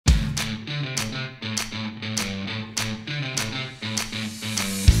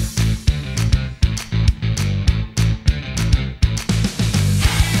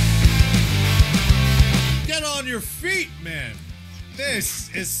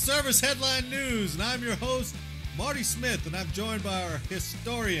It's Service Headline News, and I'm your host, Marty Smith, and I'm joined by our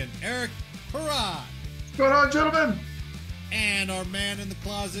historian, Eric Perrott. What's going on, gentlemen? And our man in the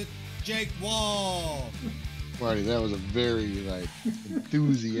closet, Jake Wall. Marty, that was a very,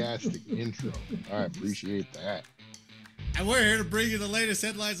 enthusiastic intro. I appreciate that. And we're here to bring you the latest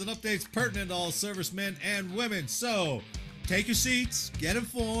headlines and updates pertinent to all servicemen and women. So, take your seats, get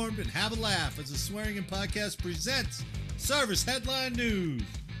informed, and have a laugh as the Swearing In Podcast presents Service Headline News.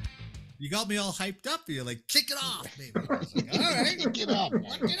 You got me all hyped up here, like, kick it off, baby. Like, all right, Kick it off.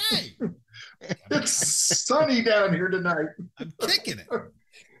 what can I? It's sunny down here tonight. I'm kicking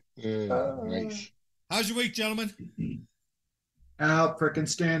it. Nice. How's your week, gentlemen? Out frickin'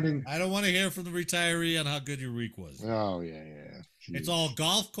 standing. I don't want to hear from the retiree on how good your week was. Oh, yeah. Jeez. It's all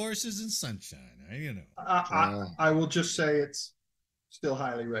golf courses and sunshine, you know. I will just say it's still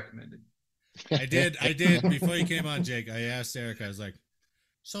highly recommended. I did. Before you came on, Jake, I asked Eric, I was like,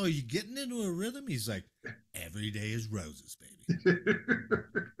 so are you getting into a rhythm? He's like, every day is roses, baby.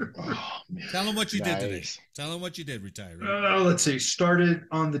 Oh, man. Tell him what you did today. Nice. Tell him what you did, retiree. Let's see. Started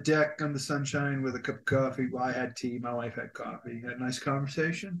on the deck on the sunshine with a cup of coffee. Well, I had tea. My wife had coffee. Had a nice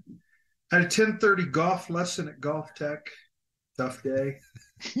conversation. Had a 10:30 golf lesson at Golf Tech. Tough day.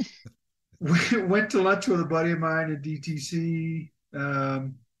 We went to lunch with a buddy of mine at DTC.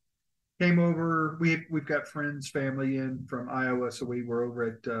 Came over. We've got friends, family in from Iowa, so we were over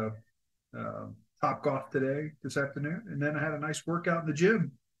at Top Golf this afternoon, and then I had a nice workout in the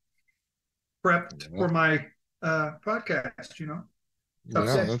gym. Prepped for my podcast, you know.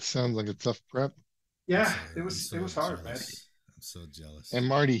 Yeah, that sounds like a tough prep. Yeah, I'm it was so hard, man. jealous. I'm so jealous. And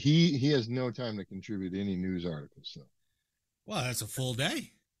Marty, he has no time to contribute any news articles. So. Well, that's a full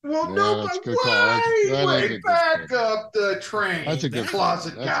day. Well, Yeah, no, that's a but good call. That is a wait, good back call. up the train. That's a good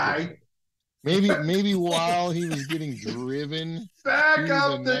closet call. guy. Maybe while he was getting driven Back to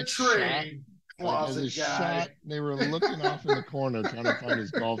up the next train, as a closet guy. shot, they were looking off in the corner trying to find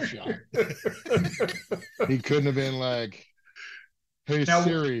his golf shot. He couldn't have been like, "Hey Now-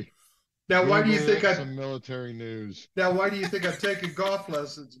 Siri, Now, why do you Google think some military news?" I'm taking golf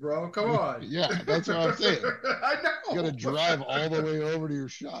lessons, bro? Come on. Yeah, that's what I'm saying. I know. You got to drive all the way over to your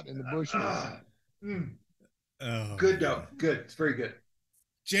shot in the bushes. Oh, Good though. Good. It's very good.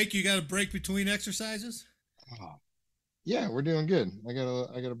 Jake, you got a break between exercises? Oh. Yeah, we're doing good. I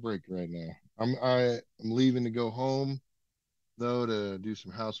got a break right now. I'm leaving to go home though to do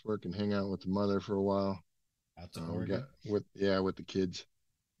some housework and hang out with the mother for a while. Out to Oregon? With the kids.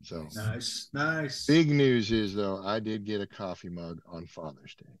 So Nice. big news is though I did get a coffee mug on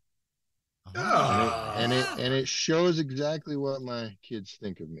Father's Day. Oh. And it shows exactly what my kids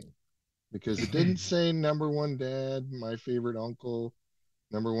think of me, because it didn't say number one dad, my favorite uncle,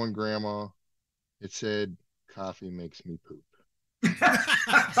 number one grandma. It said coffee makes me poop.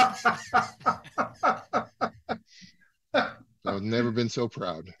 I've never been so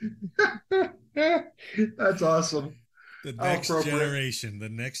proud. That's awesome. The next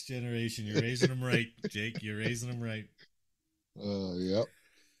generation. You're raising them right, Jake. You're raising them right. Yep.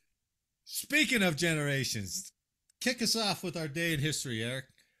 Speaking of generations, kick us off with our day in history, Eric.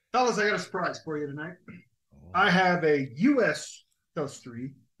 Fellas, I got a surprise for you tonight. Oh. I have a U.S.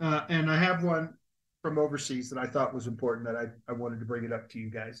 history, and I have one from overseas that I thought was important that I wanted to bring it up to you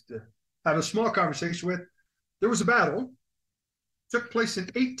guys to have a small conversation with. There was a battle, took place in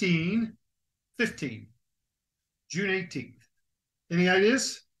 1815, June 18th. Any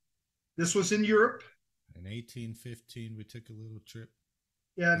ideas? This was in Europe. In 1815, we took a little trip.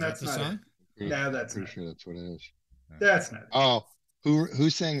 Yeah, Is that's that the not song? it. No, that's Pretty not sure that's what it is. it. That's not it. Oh, who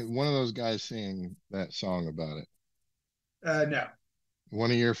sang? One of those guys sang that song about it. No.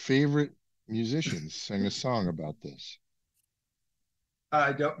 One of your favorite musicians sang a song about this.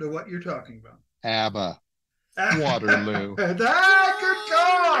 I don't know what you're talking about. ABBA. Waterloo. Good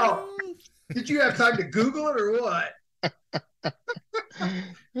call. Did you have time to Google it or what?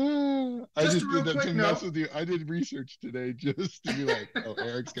 I Just just a real did that quick to note. mess with you. I did research today just to be like, oh,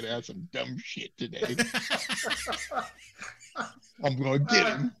 Eric's gonna ask some dumb shit today. I'm gonna get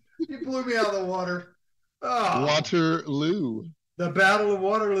him. You blew me out of the water. Oh. Waterloo. The Battle of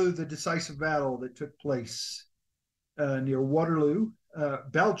Waterloo, the decisive battle that took place near Waterloo,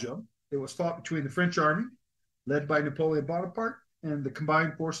 Belgium. It was fought between the French army, led by Napoleon Bonaparte, and the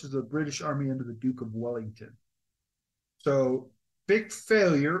combined forces of the British army under the Duke of Wellington. So, big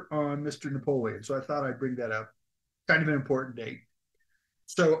failure on Mr. Napoleon. So I thought I'd bring that up. Kind of an important date.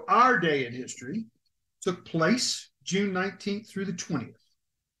 So our day in history took place June 19th through the 20th.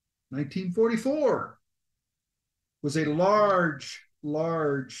 1944 was a large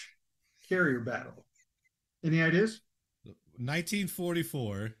carrier battle. Any ideas?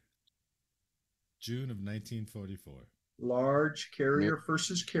 1944. June of 1944. Large carrier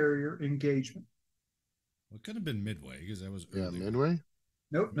versus carrier engagement. Well, it could have been Midway because that was Yeah, earlier. Midway?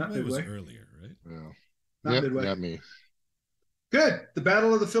 Nope, not Midway was Midway. earlier, right? Yeah. Not Midway. Not me. Good. The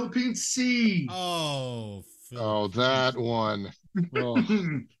Battle of the Philippine Sea. Oh, Oh, that one. Oh.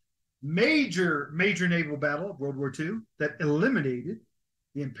 Major naval battle of World War II that eliminated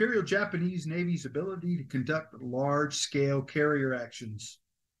the Imperial Japanese Navy's ability to conduct large-scale carrier actions.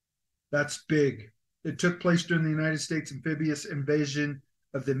 That's big. It took place during the United States amphibious invasion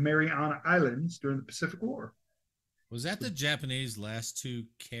of the Mariana Islands during the Pacific War. Was that the Japanese last two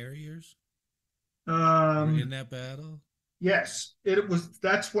carriers were in that battle? Yes, it was.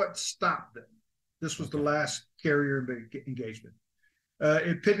 That's what stopped them. This was the last carrier engagement.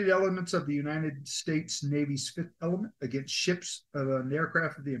 It pitted elements of the United States Navy's Fifth Element against ships of an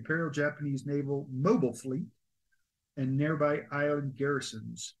aircraft of the Imperial Japanese Naval Mobile Fleet and nearby island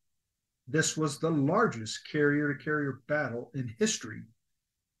garrisons. This was the largest carrier-to-carrier battle in history,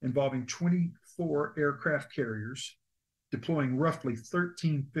 involving 24 aircraft carriers deploying roughly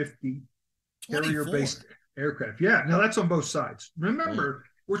 1,350 carrier-based aircraft. Yeah, now that's on both sides. Remember,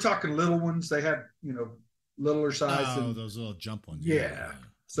 we're talking little ones. They had, littler size. Oh, those little jump ones. Yeah.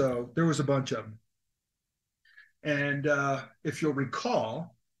 So there was a bunch of them. And if you'll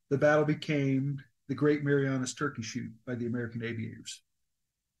recall, the battle became the Great Marianas Turkey Shoot by the American aviators.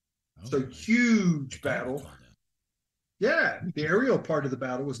 So huge battle. Yeah, the aerial part of the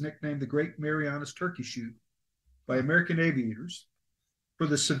battle was nicknamed the Great Marianas Turkey Shoot by American aviators for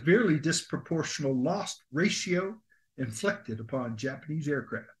the severely disproportional loss ratio inflicted upon Japanese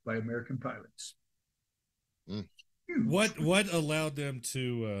aircraft by American pilots. What allowed them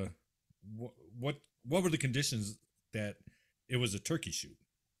to? What were the conditions that it was a turkey shoot?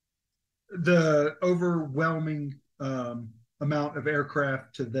 The overwhelming amount of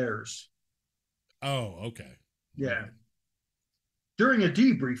aircraft to theirs. Oh, okay. Yeah. During a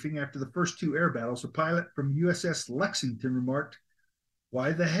debriefing after the first two air battles, a pilot from USS Lexington remarked,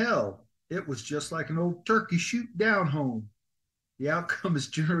 "Why the hell? It was just like an old turkey shoot down home." The outcome is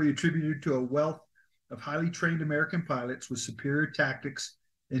generally attributed to a wealth of highly trained American pilots with superior tactics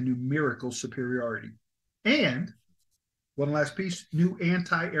and numerical superiority. And, one last piece, new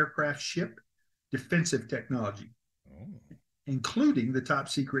anti-aircraft ship defensive technology, including the top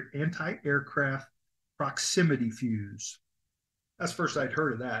secret anti-aircraft proximity fuse. That's the first I'd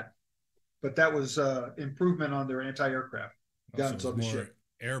heard of that. But that was improvement on their anti-aircraft guns on the ship.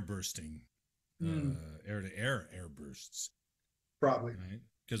 Air bursting, air-to-air air bursts. Probably. Right?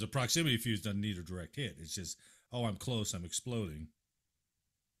 Because a proximity fuse doesn't need a direct hit. It's just, I'm close, I'm exploding.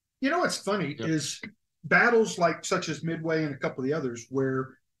 You know what's funny is battles such as Midway and a couple of the others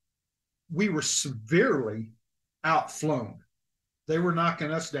where we were severely outflown. They were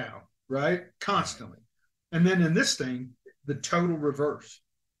knocking us down, right? Constantly. And then in this thing, the total reverse.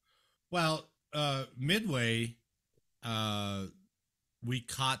 Well, Midway, we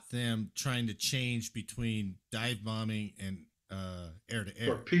caught them trying to change between dive bombing and air-to-air.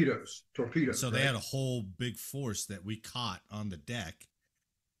 Torpedoes. So they had a whole big force that we caught on the deck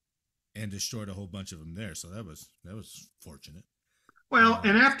and destroyed a whole bunch of them there. So that was fortunate. Well,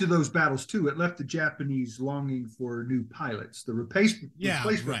 and after those battles too, it left the Japanese longing for new pilots. The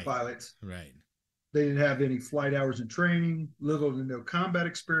replacement pilots, right? They didn't have any flight hours in training, little to no combat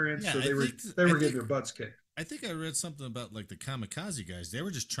experience, so they were getting their butts kicked. I think I read something about the kamikaze guys. They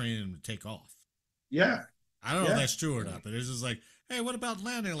were just training them to take off. Yeah. I don't know if that's true or not, but it's just hey, what about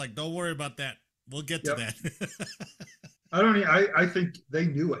landing? Don't worry about that. We'll get to that. I think they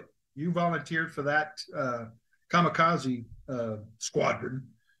knew it. You volunteered for that kamikaze squadron,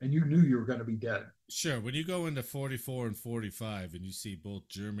 and you knew you were going to be dead. Sure. When you go into 44 and 45 and you see both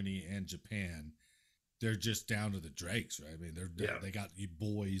Germany and Japan, they're just down to the dregs, right? I mean, they got you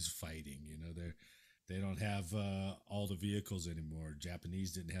boys fighting. They don't have all the vehicles anymore.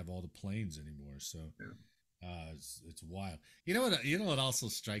 Japanese didn't have all the planes anymore, so it's wild. You know what also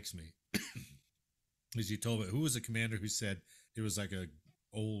strikes me is you told me who was the commander who said it was like a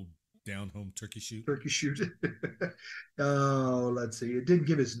old down home turkey shoot. Oh, let's see. It didn't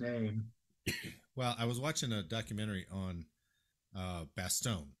give his name. Well, I was watching a documentary on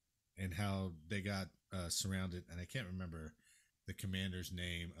Bastogne and how they got surrounded, and I can't remember the commander's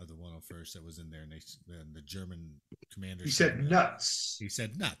name of the 101st that was in there, and the German commander. He said nuts. He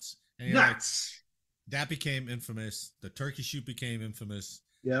said nuts. And nuts. That became infamous. The turkey shoot became infamous.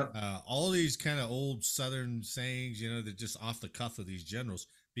 Yeah. All these kind of old Southern sayings, that just off the cuff of these generals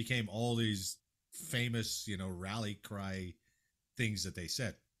became all these famous, rally cry things that they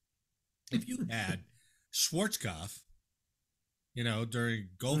said. If you had Schwarzkopf during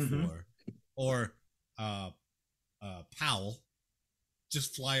Gulf War, or Powell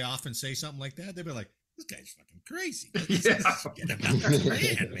just fly off and say something like that, they'd be like, "This guy's fucking crazy. Get him out of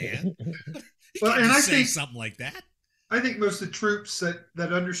command, man." You Well, can't and just I say think something like that. I think most of the troops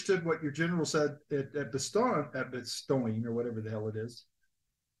that understood what your general said at Bastogne or whatever the hell it is,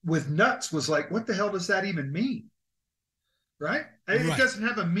 with nuts was like, what the hell does that even mean? Right? It doesn't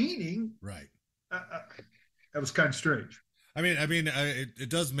have a meaning. Right. That was kind of strange. I mean, it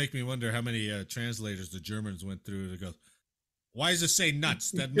does make me wonder how many translators the Germans went through to go, why does it say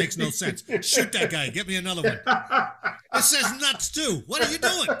nuts? That makes no sense. Shoot that guy. Get me another one. It says nuts too. What are you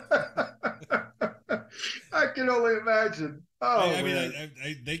doing? I can only imagine. Oh, I mean,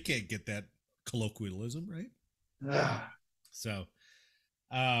 they can't get that colloquialism, right? So,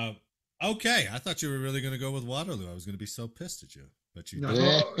 okay. I thought you were really going to go with Waterloo. I was going to be so pissed at you, but you no.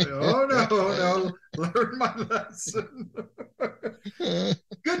 Learn my lesson.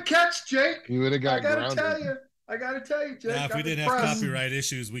 Good catch, Jake. You would have got I gotta grounded. tell you, Jake. Now, if we didn't have copyright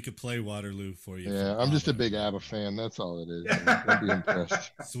issues, we could play Waterloo for you. Yeah, I'm just a big ABBA fan. That's all it is. Don't be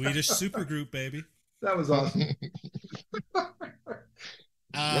impressed. Swedish supergroup, baby. That was awesome.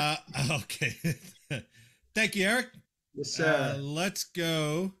 Okay. Thank you, Eric. Yes, sir. Let's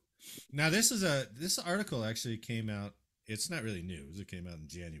go. Now, this article actually came out. It's not really news. It came out in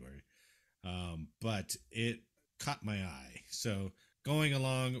January, but it caught my eye. So, going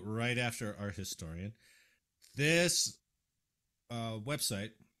along right after our historian, this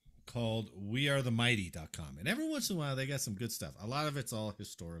website called wearethemighty.com, and every once in a while they got some good stuff. A lot of it's all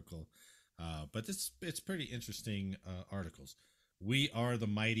historical, but it's pretty interesting articles.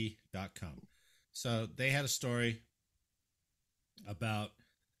 wearethemighty.com. So they had a story about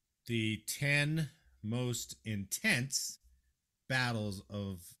the 10 most intense battles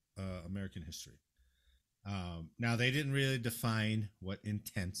of American history. Now, they didn't really define what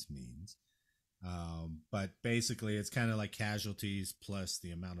intense means, but basically it's kind of like casualties plus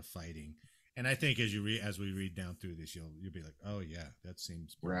the amount of fighting. And I think as we read down through this, you'll be like, oh yeah, that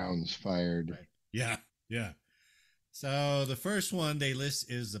seems rounds fired. Right. Yeah. So the first one they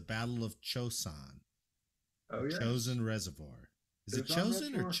list is the Battle of Chosin. Oh yeah. Chosin Reservoir. Is it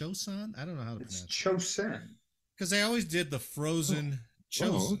Chosin or Chosin? I don't know how to pronounce it. It's Chosin. Because they always did the frozen Chosin.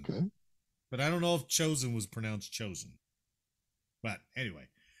 Oh, okay. But I don't know if Chosin was pronounced Chosen. But anyway,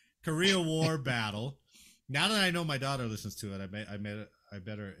 Korea War battle. Now that I know my daughter listens to it, I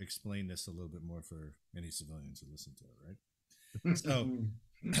better explain this a little bit more for any civilians who listen to it, right? So,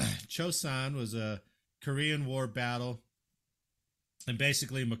 Chosin was a Korean War battle, and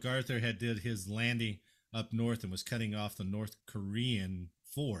basically MacArthur had did his landing up north and was cutting off the North Korean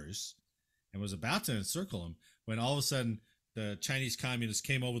force and was about to encircle him when all of a sudden the Chinese communists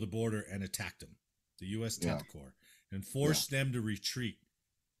came over the border and attacked him, the U.S. 10th Corps, and forced them to retreat.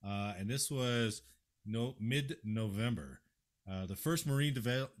 And this was mid-November. The 1st Marine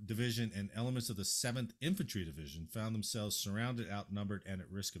Division and elements of the 7th Infantry Division found themselves surrounded, outnumbered, and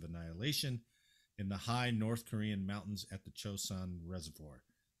at risk of annihilation in the high North Korean mountains at the Chosin Reservoir.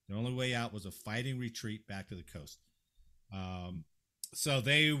 The only way out was a fighting retreat back to the coast. So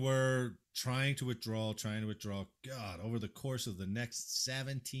they were trying to withdraw. God, over the course of the next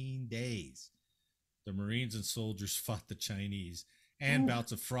 17 days, the Marines and soldiers fought the Chinese and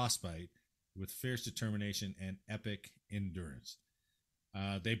bouts of frostbite with fierce determination and epic endurance.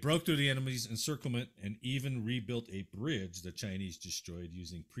 They broke through the enemy's encirclement and even rebuilt a bridge the Chinese destroyed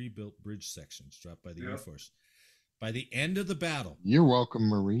using pre-built bridge sections dropped by the Air Force. By the end of the battle... You're welcome,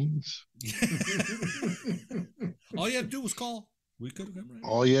 Marines. All you had to do was call. We could have come right.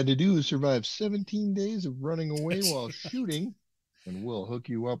 All you had to do is survive 17 days of running away while shooting, and we'll hook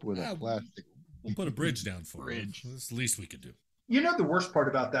you up with a plastic... We'll put a bridge down for you. That's the least we could do. You know, the worst part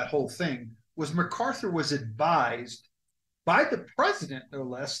about that whole thing was MacArthur was advised by the president, no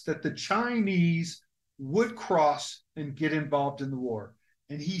less, that the Chinese would cross and get involved in the war.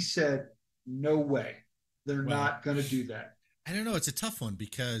 And he said, no way. They're not going to do that. I don't know. It's a tough one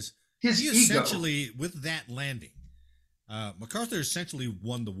because his he ego. Essentially, with that landing, MacArthur essentially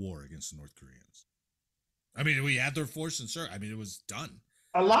won the war against the North Koreans. I mean, we had their force and sir. I mean, it was done.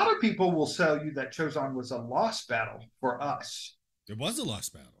 A lot of people will tell you that Chosin was a lost battle for us. It was a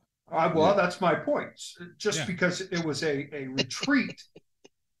lost battle. Well, that's my point. Just because it was a retreat.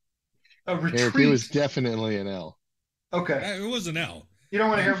 A retreat. Eric, it was definitely an L. Okay. It was an L. You don't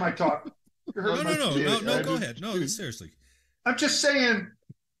want to hear my talk. No, go ahead. No, seriously. I'm just saying,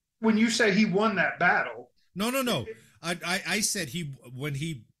 when you say he won that battle. No. I said when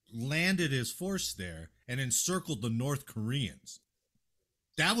he landed his force there and encircled the North Koreans,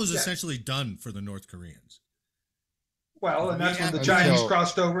 that was essentially done for the North Koreans. Well, and that's when the We Chinese have-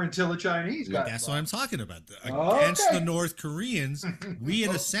 crossed over until the Chinese got That's what I'm talking about. Okay. Against the North Koreans, we had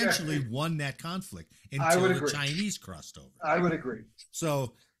Okay. essentially won that conflict I until would the agree. Chinese crossed over. I would agree.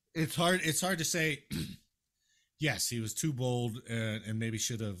 So it's hard to say. Yes, he was too bold and maybe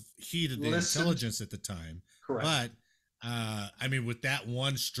should have heeded the Listened. intelligence at the time. Correct. But I mean, with that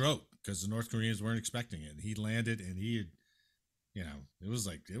one stroke, because the North Koreans weren't expecting it, he landed and he had,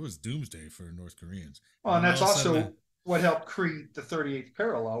 it was doomsday for North Koreans. Well, and that's all of a also sudden- what helped create the 38th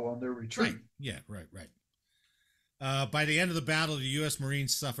parallel on their retreat. right. Yeah, right. By the end of the battle, the U.S.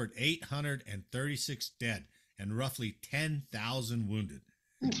 Marines suffered 836 dead and roughly 10,000 wounded.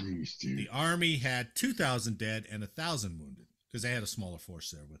 Jeez, dude. The Army had 2,000 dead and 1,000 wounded because they had a smaller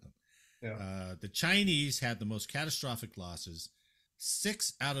force there with them. Yeah. The Chinese had the most catastrophic losses.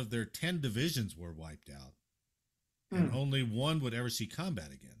 6 out of their 10 divisions were wiped out, and only 1 would ever see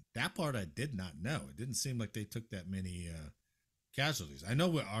combat again. That part I did not know. It didn't seem like they took that many casualties. I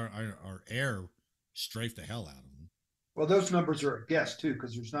know our air strafed the hell out of them. Well, those numbers are a guess too,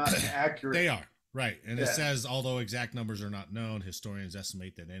 because there's not an accurate. They are. Right. And it Yeah. says, although exact numbers are not known, historians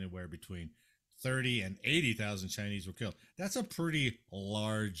estimate that anywhere between 30 and 80,000 Chinese were killed. That's a pretty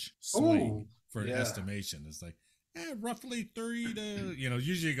large swing Ooh, for an yeah. estimation. It's like, roughly 30 to,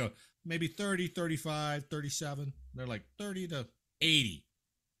 usually you go maybe 30, 35, 37. They're like 30 to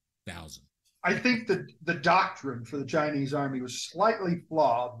 80,000. I think the doctrine for the Chinese army was slightly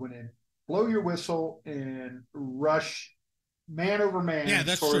flawed when it blow your whistle and rush man over man. Yeah,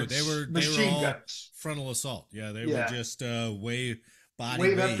 that's true. towards They were machine all guns. frontal assault. Yeah, they Yeah. were just wave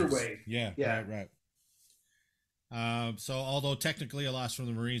Wave after waves. wave. Yeah, Yeah. right. So although technically a loss from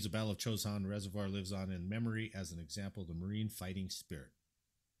the Marines, the Battle of Chosin Reservoir lives on in memory as an example of the Marine fighting spirit.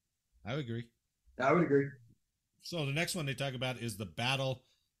 I would agree. I would agree. So the next one they talk about is the Battle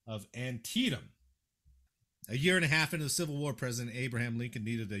of Antietam. A year and a half into the Civil War, President Abraham Lincoln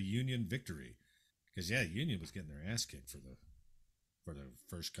needed a Union victory because the Union was getting their ass kicked for the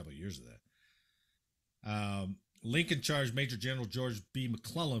first couple of years of that. Lincoln charged Major General George B.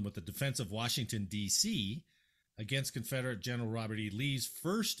 McClellan with the defense of Washington, D.C. against Confederate General Robert E. Lee's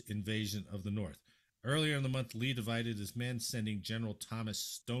first invasion of the North. Earlier in the month, Lee divided his men, sending General Thomas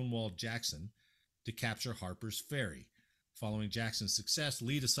Stonewall Jackson to capture Harper's Ferry. Following Jackson's success,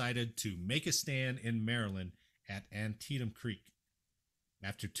 Lee decided to make a stand in Maryland at Antietam Creek.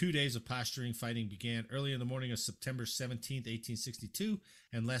 After 2 days of posturing, fighting began early in the morning of September 17, 1862,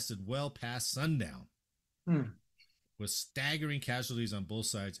 and lasted well past sundown, with staggering casualties on both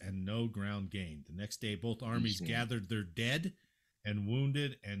sides and no ground gained. The next day, both armies gathered their dead and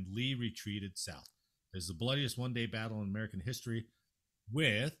wounded, and Lee retreated south. It was the bloodiest one-day battle in American history,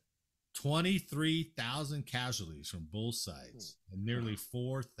 with 23,000 casualties from both sides and nearly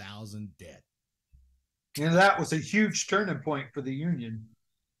 4,000 dead. And that was a huge turning point for the Union.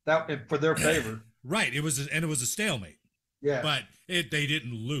 That for their favor. Right. It was a stalemate. Yeah. But they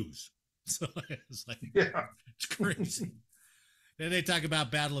didn't lose. So it's like, Yeah. it's crazy. Then they talk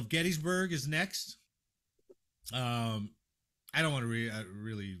about Battle of Gettysburg is next. I don't want to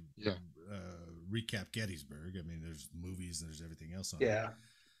really recap Gettysburg. I mean, there's movies and there's everything else on it. Yeah.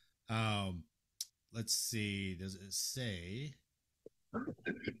 Let's see. Does it say?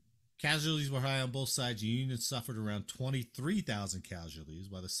 Casualties were high on both sides. The Union suffered around 23,000 casualties,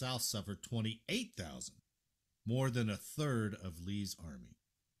 while the South suffered 28,000, more than a third of Lee's army.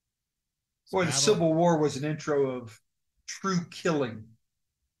 Boy, the Civil War was an intro of true killing.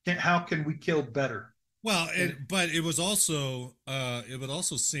 How can we kill better? Well, but it was also it would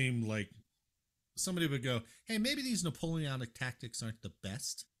also seem like somebody would go, "Hey, maybe these Napoleonic tactics aren't the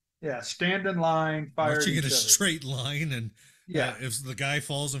best." Yeah, stand in line, fire. Marching in a each other. straight line, and Yeah. if the guy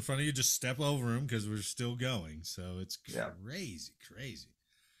falls in front of you, just step over him because we're still going. So it's crazy.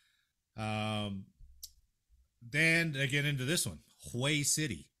 Then I get into this one, Hue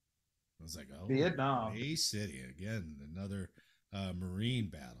City. I was like, oh, Vietnam. Hue City again, another Marine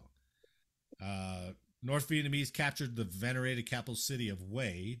battle. North Vietnamese captured the venerated capital city of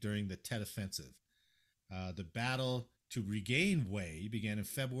Hue during the Tet Offensive. The battle to regain Hue began in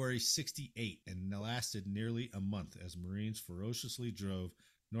February 1968 and lasted nearly a month as Marines ferociously drove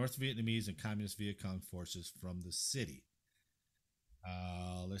North Vietnamese and Communist Viet Cong forces from the city.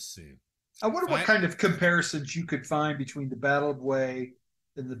 Let's see. I wonder what kind of comparisons you could find between the Battle of Hue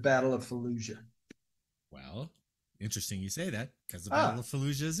and the Battle of Fallujah. Well, interesting you say that because the Battle of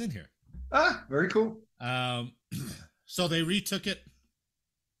Fallujah is in here. Very cool. So they retook it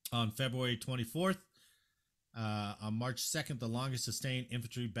on February 24th. On March 2nd, the longest sustained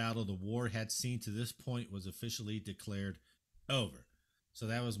infantry battle the war had seen to this point was officially declared over. So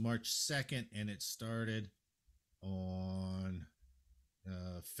that was March 2nd, and it started on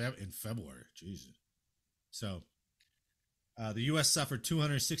in February. Jesus. So the U.S. suffered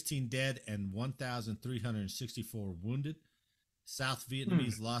 216 dead and 1,364 wounded. South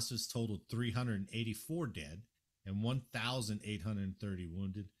Vietnamese losses totaled 384 dead and 1,830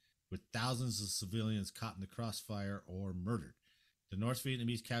 wounded, with thousands of civilians caught in the crossfire or murdered. The North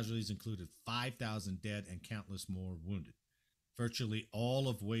Vietnamese casualties included 5,000 dead and countless more wounded. Virtually all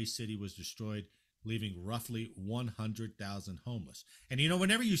of Hue City was destroyed, leaving roughly 100,000 homeless. And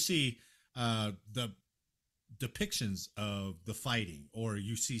whenever you see the depictions of the fighting, or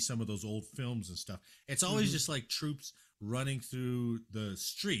you see some of those old films and stuff, it's always just like troops running through the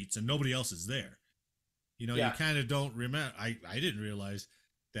streets and nobody else is there. You kind of don't remember. I didn't realize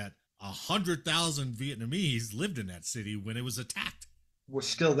that 100,000 Vietnamese lived in that city when it was attacked. We're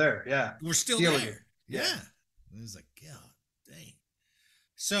still there. Yeah. We're still there. Yeah. It was like, God dang.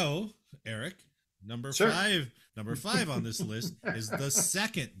 So, Eric, number five on this list is the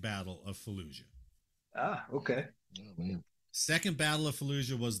Second Battle of Fallujah. Ah, okay. Oh, man. Second Battle of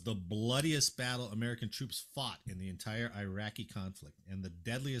Fallujah was the bloodiest battle American troops fought in the entire Iraqi conflict, and the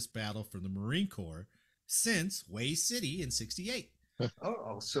deadliest battle for the Marine Corps since Hue City in '68.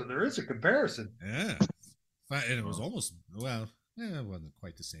 Oh, so there is a comparison. Yeah. And it was almost, it wasn't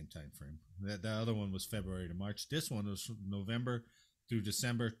quite the same time frame. The other one was February to March. This one was from November through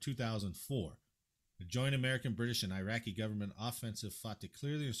December 2004. The joint American, British, and Iraqi government offensive fought to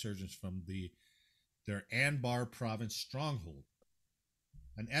clear the insurgents from their Anbar province stronghold.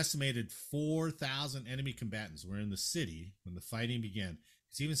 An estimated 4,000 enemy combatants were in the city when the fighting began.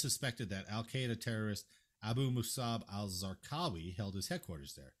 It's even suspected that Al-Qaeda terrorist Abu Musab al-Zarqawi held his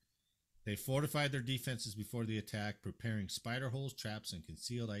headquarters there. They fortified their defenses before the attack, preparing spider holes, traps, and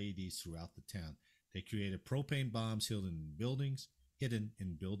concealed IEDs throughout the town. They created propane bombs hidden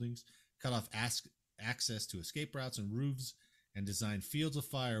in buildings, cut off access to escape routes and roofs, and designed fields of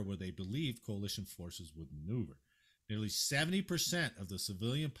fire where they believed coalition forces would maneuver. Nearly 70% of the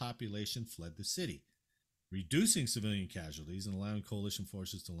civilian population fled the city, reducing civilian casualties and allowing coalition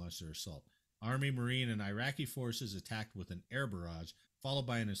forces to launch their assault. Army, Marine, and Iraqi forces attacked with an air barrage, followed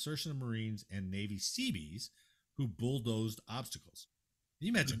by an insertion of Marines and Navy Seabees who bulldozed obstacles. Can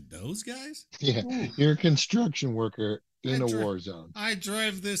you imagine those guys? Yeah, you're a construction worker in a war zone. I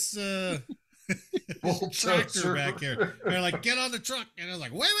drive this tractor back here. They're like, get on the truck. And I was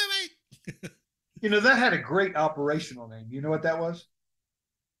like, wait. That had a great operational name. You know what that was?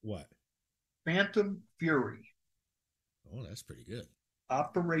 What? Phantom Fury. Oh, that's pretty good.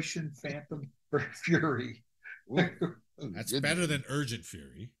 Operation Phantom Fury. That's better than Urgent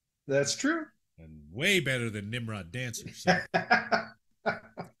Fury. That's true. And way better than Nimrod Dancer. So.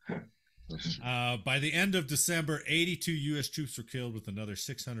 By the end of December, 82 U.S. troops were killed with another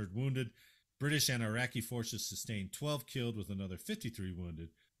 600 wounded. British and Iraqi forces sustained 12 killed with another 53 wounded.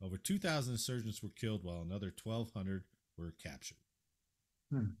 Over 2,000 insurgents were killed while another 1,200 were captured.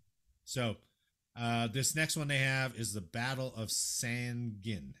 So this next one they have is the Battle of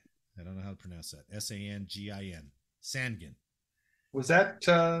Sangin. I don't know how to pronounce that. Sangin. Sangin. Was that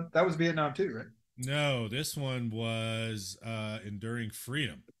was Vietnam too, right? No, this one was Enduring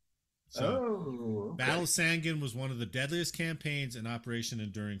Freedom. So, Battle of Sangin was one of the deadliest campaigns in Operation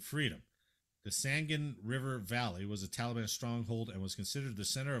Enduring Freedom. The Sangin River Valley was a Taliban stronghold and was considered the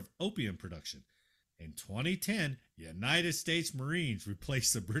center of opium production. In 2010, United States Marines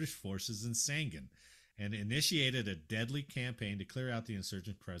replaced the British forces in Sangin and initiated a deadly campaign to clear out the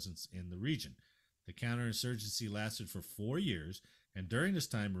insurgent presence in the region. The counterinsurgency lasted for 4 years, and during this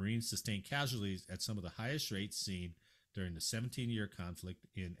time, Marines sustained casualties at some of the highest rates seen during the 17-year conflict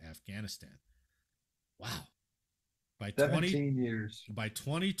in Afghanistan. Wow. By 17 years. By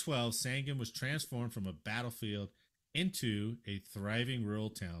 2012, Sangin was transformed from a battlefield into a thriving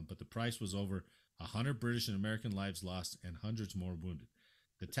rural town, but the price was over 100 British and American lives lost and hundreds more wounded.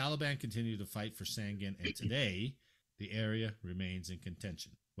 The Taliban continued to fight for Sangin, and today the area remains in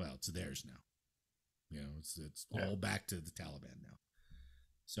contention. Well, it's theirs now. It's all back to the Taliban now.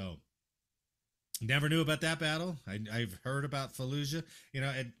 So, never knew about that battle. I've heard about Fallujah.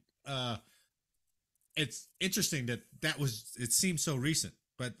 It's interesting that was, it seems so recent,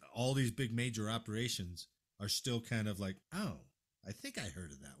 but all these big major operations are still kind of like, oh, I think I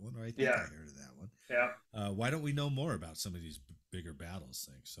heard of that one, or I think I heard of that one. Yeah. Why don't we know more about some of these bigger battles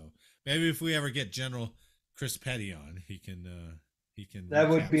things? So maybe if we ever get General Chris Petty on, he can that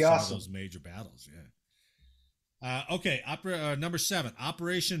would be some awesome. of those major battles. Yeah. Okay. Number 7,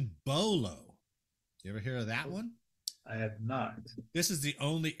 Operation Bolo. You ever hear of that one? I have not. This is the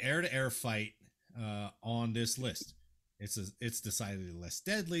only air-to-air fight on this list. It's decidedly less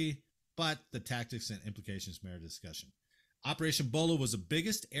deadly, but the tactics and implications merit discussion. Operation Bolo was the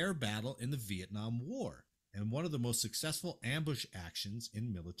biggest air battle in the Vietnam War and one of the most successful ambush actions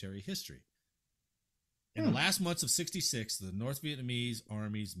in military history. In the last months of 66, the North Vietnamese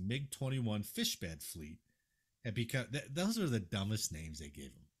Army's MiG-21 fishbed fleet had become, those are the dumbest names they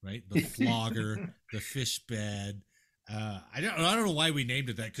gave them, right? The flogger, the fishbed. I don't know why we named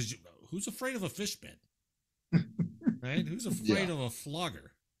it that, because who's afraid of a fishbed? Right? Who's afraid of a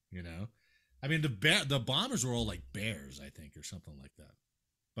flogger? You know? I mean, the bombers were all like bears, I think, or something like that.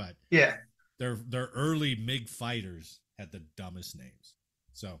 But yeah, their early MiG fighters had the dumbest names.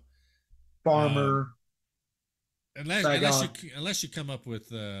 So Farmer. Unless you come up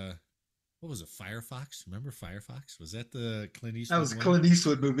with what was it, Firefox? Remember Firefox? Was that the Clint Eastwood? That was a Clint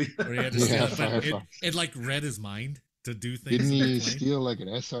Eastwood movie. Where he had to steal, but it like read his mind to do things. Didn't he steal like an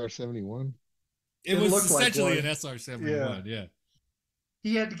SR-71? It was essentially an SR-71. Yeah.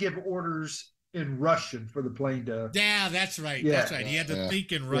 He had to give orders in Russian for the plane to. Yeah, that's right. Yeah. That's right. He had to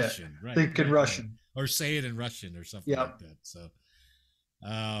think in Russian. Right. Think in Russian. Or say it in Russian or something like that. So,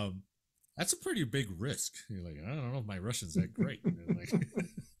 that's a pretty big risk. You're like, I don't know if my Russian's that great. Like,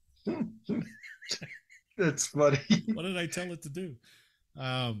 that's funny. What did I tell it to do?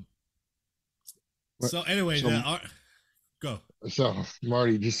 So anyway, go. So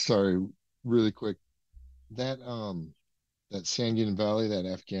Marty, just sorry, really quick. That Sangin Valley, that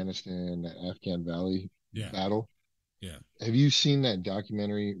Afghan Valley battle. Yeah. Have you seen that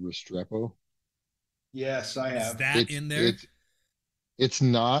documentary Restrepo? Yes, I have. Is that in there? It's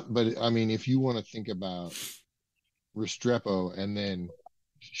not, but I mean, if you want to think about Restrepo and then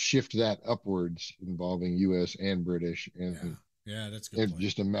shift that upwards involving U.S. and British, and that's a good point.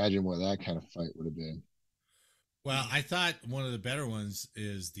 Just imagine what that kind of fight would have been. Well, I thought one of the better ones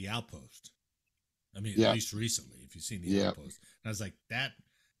is The Outpost. I mean, at least recently, if you've seen The Outpost. And I was like,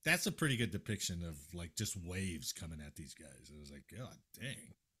 that's a pretty good depiction of like just waves coming at these guys. It was like, God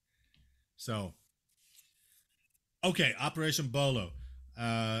dang. So, okay, Operation Bolo.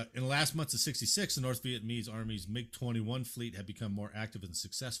 In the last months of 66, the North Vietnamese Army's MiG-21 fleet had become more active and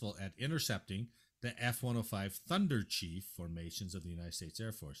successful at intercepting the F-105 Thunder Chief formations of the United States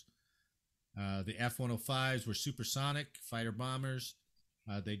Air Force. The F-105s were supersonic fighter bombers.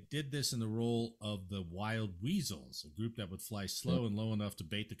 They did this in the role of the Wild Weasels, a group that would fly slow and low enough to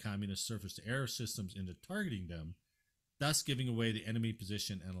bait the communist surface-to-air systems into targeting them, thus giving away the enemy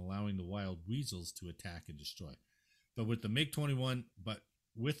position and allowing the Wild Weasels to attack and destroy. But with the MiG-21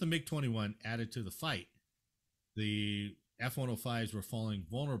 added to the fight, the F-105s were falling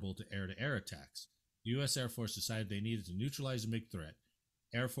vulnerable to air-to-air attacks. The U.S. Air Force decided they needed to neutralize the MiG threat.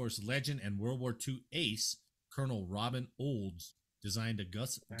 Air Force legend and World War II ace, Colonel Robin Olds, designed a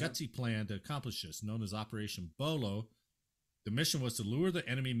gutsy plan to accomplish this, known as Operation Bolo. The mission was to lure the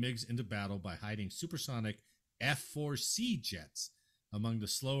enemy MiGs into battle by hiding supersonic F-4C jets among the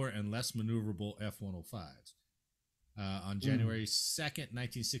slower and less maneuverable F-105s. On January 2nd,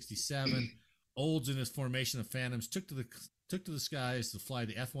 1967, Olds and his formation of Phantoms took to the skies to fly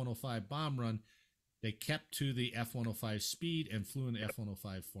the F-105 bomb run. They kept to the F-105 speed and flew in the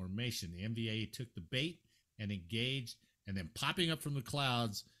F-105 formation. The MVA took the bait and engaged, and then popping up from the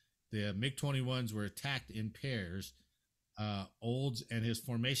clouds, the MiG-21s were attacked in pairs. Olds and his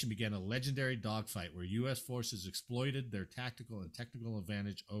formation began a legendary dogfight where U.S. forces exploited their tactical and technical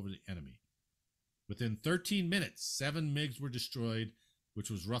advantage over the enemy. Within 13 minutes, 7 MiGs were destroyed, which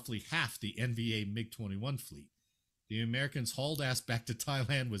was roughly half the NVA MiG-21 fleet. The Americans hauled ass back to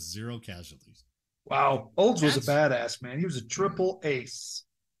Thailand with 0 casualties. Wow. Olds was a badass, man. He was a triple ace.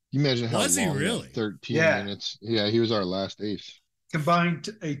 You imagine how was he really? 13 minutes. Yeah, he was our last ace. Combined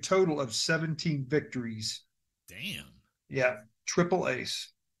a total of 17 victories. Damn. Yeah, triple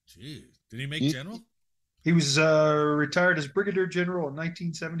ace. Jeez. Did he make general? He was retired as brigadier general in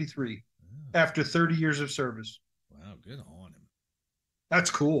 1973 after 30 years of service. Wow, good on him. That's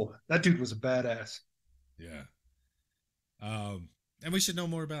cool. That dude was a badass. Yeah. And we should know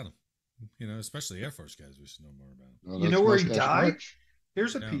more about him. You know, especially Air Force guys, we should know more about him. Well, you know where he died?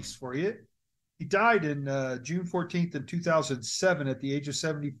 Here's a piece for you. He died in June 14th in 2007 at the age of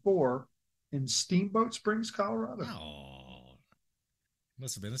 74 in Steamboat Springs, Colorado. Oh,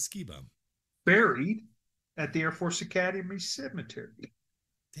 must have been a ski bum. Buried at the Air Force Academy Cemetery.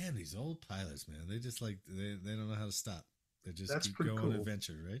 Damn, these old pilots, man. They just like, they don't know how to stop. They just That's keep pretty going cool.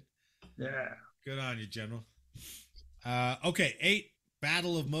 adventure, right? Yeah. Good on you, General. Okay, 8,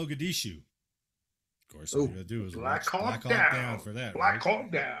 Battle of Mogadishu. Of course, all you gotta do is Black Hawk down for that. Black right?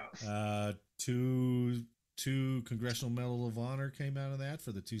 Hawk down. Two Congressional Medal of Honor came out of that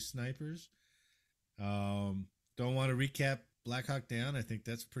for the 2 snipers. Don't want to recap Black Hawk Down. I think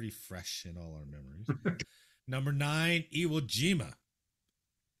that's pretty fresh in all our memories. Number 9, Iwo Jima.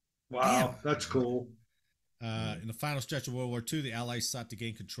 Wow, Damn. that's cool. In the final stretch of World War II, the Allies sought to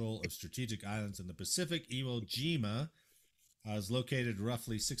gain control of strategic islands in the Pacific. Iwo Jima is located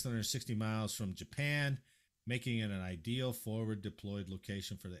roughly 660 miles from Japan, making it an ideal forward deployed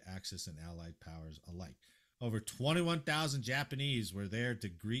location for the Axis and Allied powers alike. Over 21,000 Japanese were there to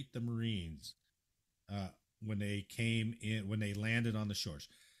greet the Marines when they landed on the shores,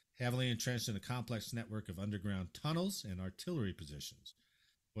 heavily entrenched in a complex network of underground tunnels and artillery positions.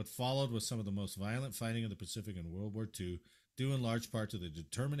 What followed was some of the most violent fighting of the Pacific in World War II, due in large part to the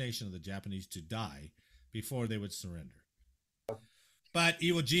determination of the Japanese to die before they would surrender. But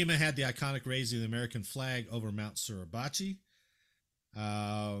Iwo Jima had the iconic raising of the American flag over Mount Suribachi.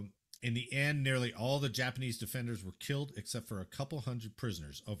 In the end, nearly all the Japanese defenders were killed except for a couple hundred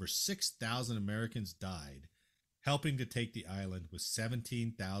prisoners. Over 6,000 Americans died, helping to take the island, with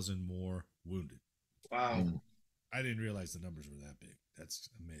 17,000 more wounded. Wow. I didn't realize the numbers were that big. That's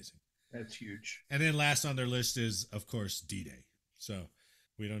amazing. That's huge. And then last on their list is, of course, D-Day. So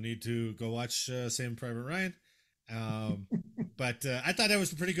we don't need to go watch Saving Private Ryan. But I thought that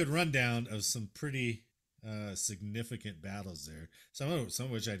was a pretty good rundown of some pretty significant battles there. Some of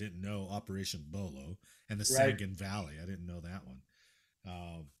which I didn't know. Operation Bolo and the Sangan Valley. I didn't know that one.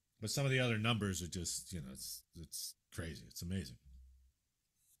 But some of the other numbers are just, it's crazy. It's amazing.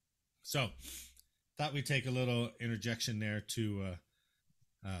 So thought we'd take a little interjection there to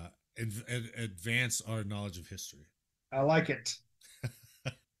advance our knowledge of history. I like it.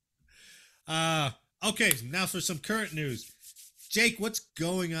 Okay, now for some current news. Jake, what's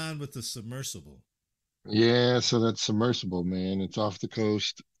going on with the submersible? Yeah, so that submersible, man, it's off the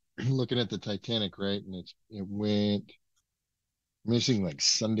coast. Looking at the Titanic, right? And it went missing like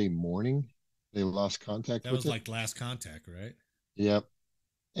Sunday morning. They lost contact That with was it. like last contact, right? Yep.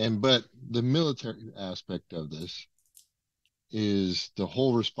 But the military aspect of this is the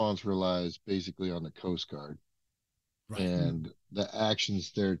whole response relies basically on the Coast Guard and the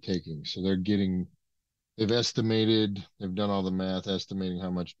actions they're taking. So they've estimated, they've done all the math, estimating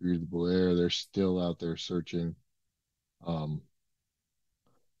how much breathable air. They're still out there searching. But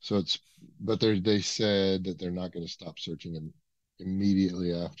they said that they're not going to stop searching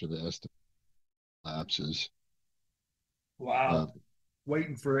immediately after the estimate lapses. Wow.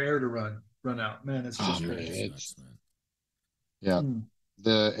 Waiting for air to run out. Man, it's just crazy. Nuts, man. Yeah.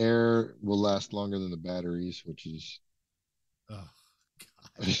 The air will last longer than the batteries, which is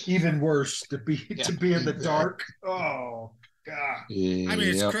even worse to be in the dark. Oh God. I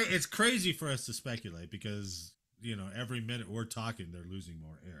mean, it's crazy for us to speculate because every minute we're talking, they're losing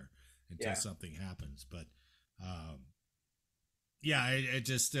more air until something happens. But I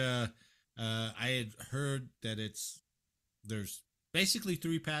had heard that there's basically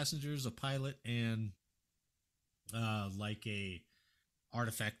 3 passengers, a pilot, and like a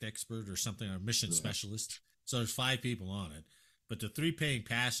artifact expert or something, or mission specialist. So there's 5 people on it. But the 3 paying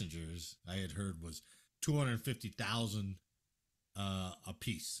passengers I had heard was $250,000 a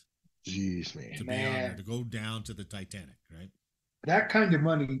piece. Jeez, man. To be on there, to go down to the Titanic, right? That kind of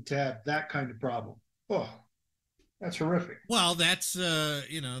money to have that kind of problem. Oh, that's horrific. Well, that's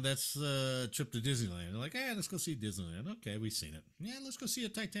that's a trip to Disneyland. They're like, let's go see Disneyland. Okay, we've seen it. Yeah, let's go see a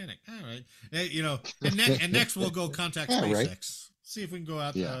Titanic. All right, and next we'll go contact SpaceX. Right. See if we can go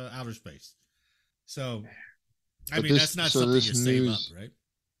out outer space. So, that's not something you save up, right?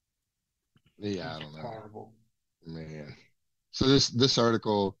 Yeah, I don't know. Horrible. Man. So this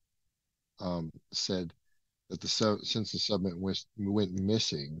article said that since the submarine went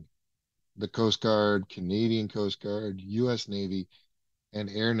missing, the Coast Guard, Canadian Coast Guard, U.S. Navy, and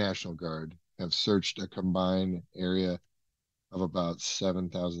Air National Guard have searched a combined area of about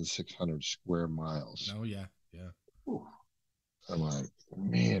 7,600 square miles. Oh, yeah. Ooh. I'm like,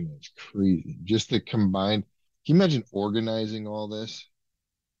 man, it's crazy. Just the combined. Can you imagine organizing all this?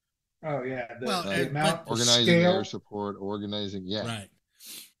 Oh, yeah. The amount, organizing scale. Air support, organizing, Right.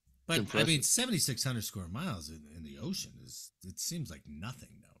 But, 7,600 square miles in the ocean it seems like nothing,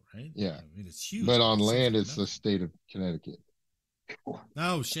 though, right? Yeah. I mean, it's huge. But on land, it's the state of Connecticut.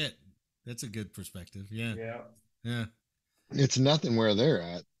 Oh, shit. That's a good perspective. Yeah. It's nothing where they're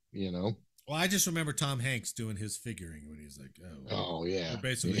at, Well, I just remember Tom Hanks doing his figuring when he's like, oh yeah. We're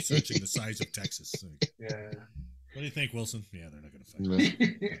basically searching the size of Texas. So, yeah. What do you think, Wilson? Yeah, they're not going to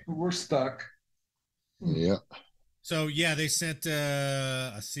find We're stuck. Yeah. So, they sent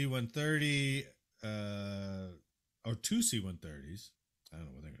a C-130 or 2 C-130s. I don't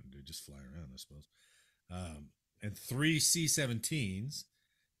know what they're going to do. Just fly around, I suppose. And 3 C-17s.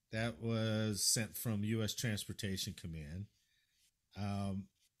 That was sent from U.S. Transportation Command.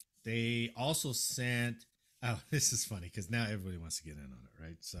 They also sent. Oh, this is funny because now everybody wants to get in on it,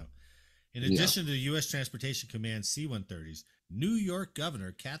 right? So, in addition to the U.S. Transportation Command C-130s, New York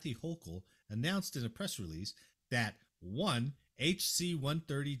Governor Kathy Hochul announced in a press release that one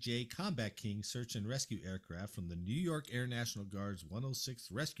HC-130J Combat King search and rescue aircraft from the New York Air National Guard's 106th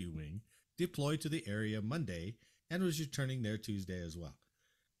Rescue Wing deployed to the area Monday and was returning there Tuesday as well.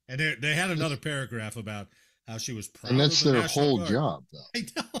 And they had another paragraph about how she was proud And that's of the their National whole Guard. job, though. I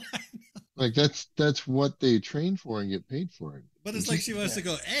know. Like that's what they train for and get paid for it. But it's like she wants to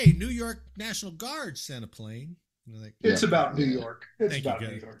go, hey, New York National Guard sent a plane. Like, it's about New York. It's about New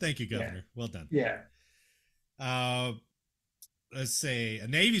York. Thank you, Governor. Yeah. Well done. Yeah. Let's say a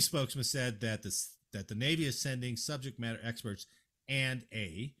Navy spokesman said that the Navy is sending subject matter experts and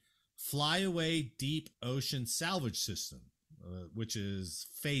a flyaway deep ocean salvage system, which is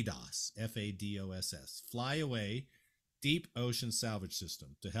FADOS, FADOSS, flyaway deep ocean salvage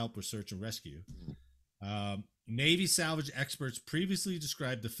system to help with search and rescue. Navy salvage experts previously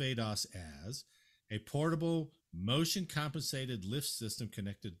described the FADOS as a portable motion compensated lift system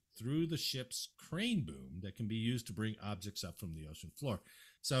connected through the ship's crane boom that can be used to bring objects up from the ocean floor.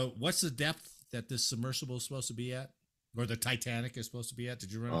 So what's the depth that this submersible is supposed to be at? Or the Titanic is supposed to be at?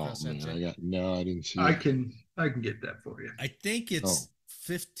 Did you run across that? I didn't see I can get that for you. I think it's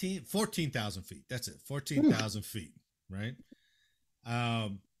 14,000 feet. That's it. 14,000 feet, right?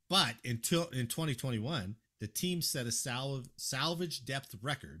 But in 2021, the team set a salvage depth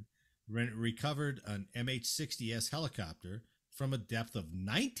record when it recovered an MH-60S helicopter from a depth of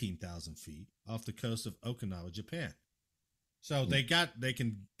 19,000 feet off the coast of Okinawa, Japan. So they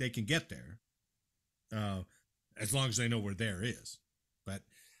can get there, as long as they know where there is. But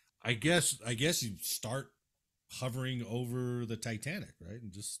I guess you start hovering over the Titanic, right,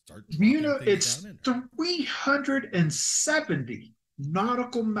 and just start. It's 370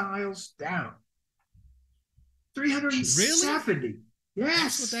 nautical miles down. 370. Really? Yes.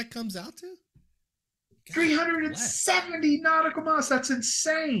 That's what that comes out to? God, 370 nautical miles. That's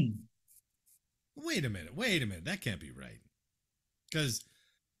insane. Wait a minute. That can't be right. Because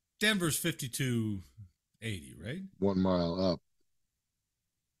Denver's 5280, right? 1 mile up.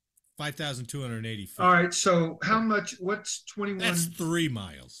 5,280 feet. All right. So what's 21? That's 3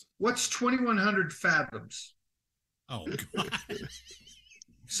 miles. What's 2,100 fathoms? Oh, God.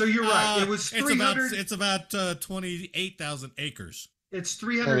 So you're right. It was 300. It's about 28,000 acres. It's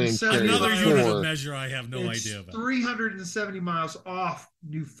 370. Another unit of measure I have no idea about. 370 miles off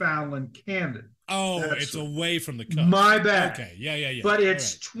Newfoundland, Canada. Oh, it's away from the coast. My bad. Okay, yeah. But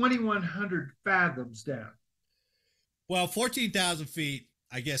it's 2,100 fathoms down. Well, 14,000 feet,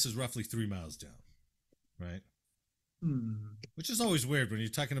 I guess, is roughly 3 miles down, right? Which is always weird when you're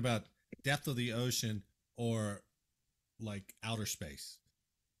talking about depth of the ocean or like outer space.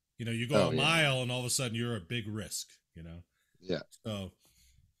 You know, you go a mile and all of a sudden you're a big risk, you know? Yeah.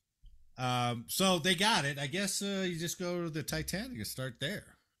 So they got it. I guess you just go to the Titanic and start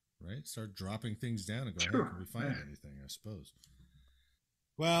there, right? Start dropping things down and go, hey, can we find anything, I suppose?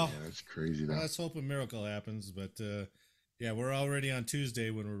 Well, that's crazy. Let's hope a miracle happens. But we're already on Tuesday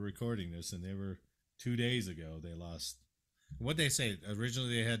when we're recording this, and they were 2 days ago. They lost. What'd they say?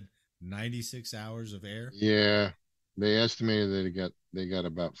 Originally, they had 96 hours of air. Yeah, they estimated that they got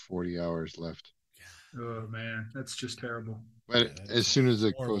about 40 hours left. Oh man, that's just terrible. But as soon as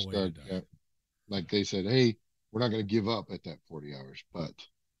the Coast Guard, like they said, hey, we're not going to give up at that 40 hours, but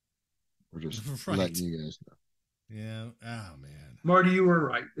we're just letting you guys know. Yeah. Oh man, Marty, you were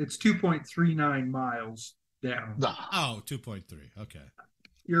right. It's 2.39 miles down. Oh, 2.3. Okay.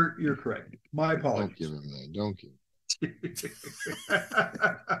 You're correct. My apologies. Don't give him that. Don't give him.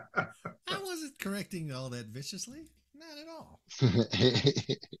 I wasn't correcting all that viciously. Not at all.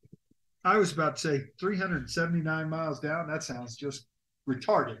 I was about to say 379 miles down. That sounds just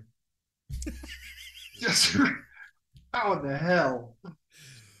retarded. Just how in the hell?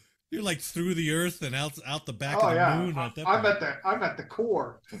 You're like through the earth and out the back of the moon. I'm at the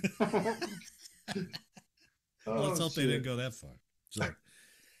core. Let's hope they didn't go that far. So,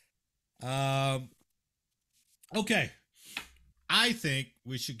 okay. I think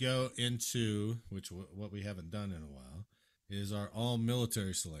we should go into what we haven't done in a while is our all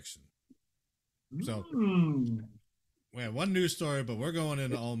military selection. So, we have one news story, but we're going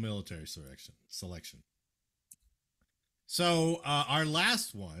into all military selection. So, our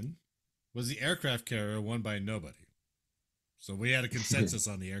last one was the aircraft carrier won by nobody. So we had a consensus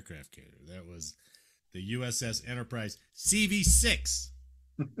on the aircraft carrier. That was the USS Enterprise CV-6.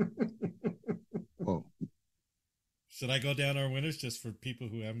 Oh. Should I go down our winners just for people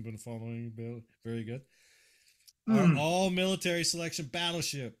who haven't been following very good? All military selection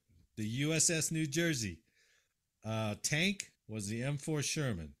battleship, the USS New Jersey. Tank was the M4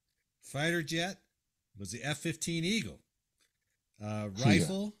 Sherman. Fighter jet was the F-15 Eagle.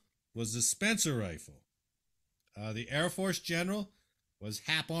 Rifle was the Spencer rifle. The Air Force General was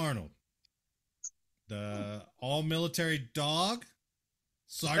Hap Arnold. The all-military dog,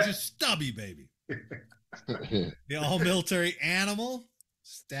 Sergeant Stubby, baby. The all-military animal,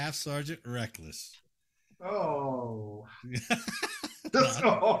 Staff Sergeant Reckless. Oh.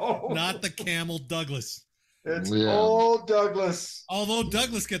 Not the camel Douglas. It's old Douglas. Although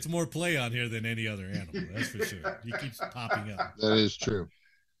Douglas gets more play on here than any other animal, that's for sure. He keeps popping up. That is true.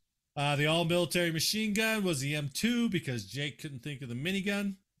 The all-military machine gun was the M2 because Jake couldn't think of the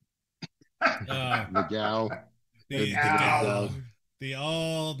minigun. The gal. The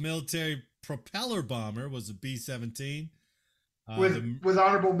all-military propeller bomber was the B-17. With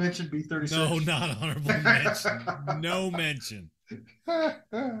honorable mention, B-36. No, not honorable mention. No mention.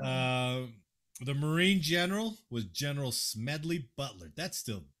 The Marine General was General Smedley Butler. That's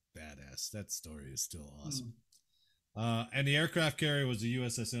still badass. That story is still awesome. And the aircraft carrier was the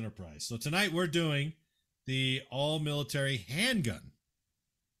USS Enterprise. So tonight we're doing the all-military handgun.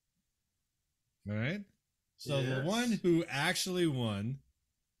 All right. So the one who actually won,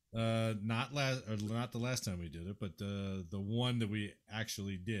 not the last time we did it, but the one that we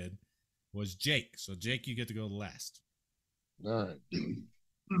actually did was Jake. So Jake, you get to go last. All right.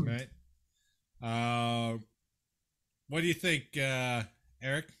 All right. What do you think,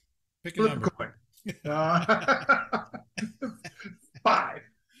 Eric? Pick a number. 5.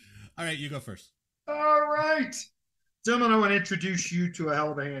 All right, you go first. All right. Gentlemen, I want to introduce you to a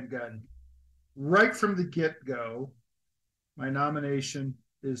hell of a handgun. Right from the get-go, my nomination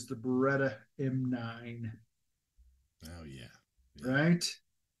is the Beretta M9. Oh, yeah. Right?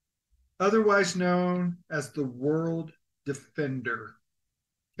 Otherwise known as the World Defender.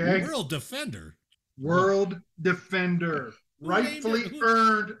 Okay? World Defender? World Defender. Rightfully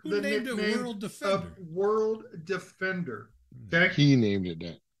earned the nickname World Defender? of World Defender. Okay? He named it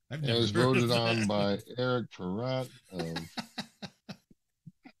that. It was voted on by Eric Perrott.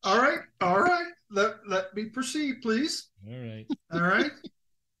 All right. Let me proceed, please. All right.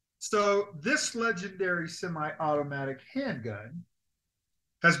 So this legendary semi-automatic handgun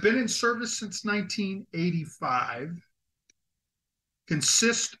has been in service since 1985.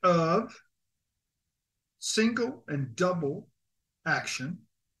 Consists of single and double action.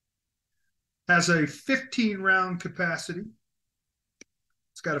 Has a 15-round capacity.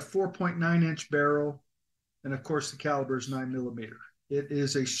 It's got a 4.9-inch barrel. And, of course, the caliber is 9mm. It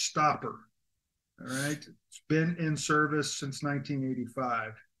is a stopper. All right. It's been in service since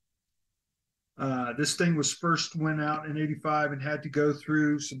 1985. This thing was first went out in 85 and had to go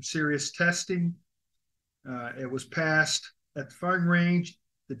through some serious testing. It was passed at the firing range.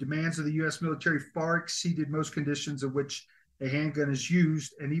 The demands of the U.S. military far exceeded most conditions in which a handgun is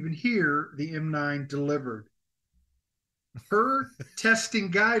used. And even here, the M9 delivered. Per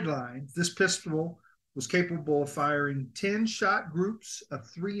testing guidelines, this pistol was capable of firing 10-shot groups of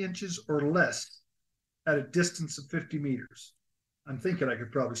 3 inches or less at a distance of 50 meters. I'm thinking I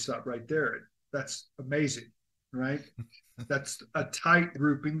could probably stop right there. That's amazing, right? That's a tight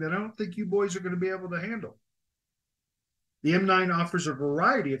grouping that I don't think you boys are going to be able to handle. The M9 offers a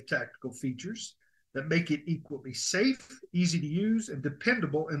variety of tactical features that make it equally safe, easy to use, and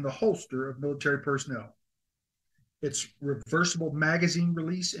dependable in the holster of military personnel. Its reversible magazine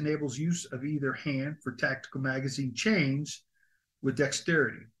release enables use of either hand for tactical magazine change with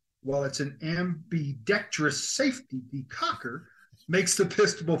dexterity, while it's an ambidextrous safety decocker makes the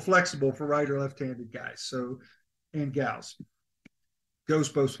pistol flexible for right or left-handed guys and gals. Goes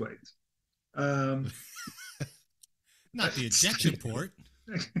both ways. Not the ejection port.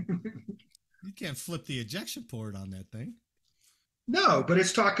 You can't flip the ejection port on that thing. No, but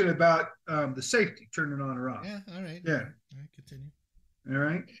it's talking about the safety, turning on or off. Yeah, all right. Yeah. All right, continue. All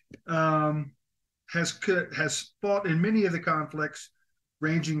right. Has fought in many of the conflicts,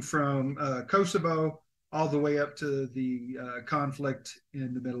 ranging from Kosovo all the way up to the conflict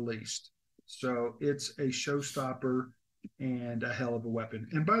in the Middle East. So it's a showstopper and a hell of a weapon.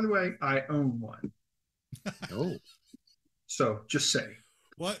 And by the way, I own one. Oh. So just say.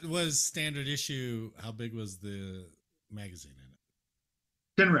 What was standard issue? How big was the magazine in it?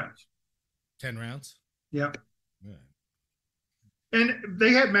 10 rounds. 10 rounds? Yeah. Yeah. And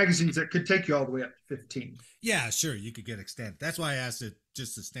they had magazines that could take you all the way up to 15. Yeah, sure. You could get extended. That's why I asked it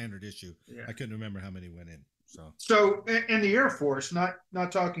just the standard issue. Yeah. I couldn't remember how many went in. So in the Air Force, not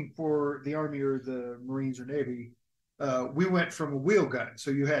talking for the Army or the Marines or Navy, we went from a wheel gun.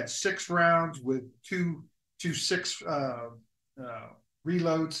 So you had 6 rounds with two to 6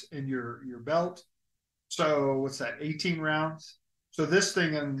 reloads in your belt. So what's that? 18 rounds. So this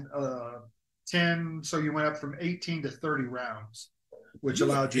thing in 10. So you went up from 18 to 30 rounds, which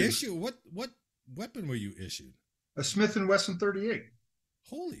allowed you what weapon were you issued? a Smith and Wesson 38.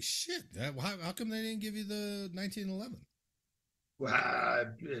 Holy shit! How come they didn't give you the 1911? Well,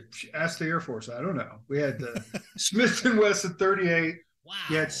 ask the Air Force. I don't know. We had the Smith and Wesson 38. Wow.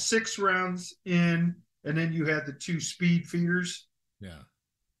 You had 6 rounds in, and then you had the 2 speed feeders. Yeah.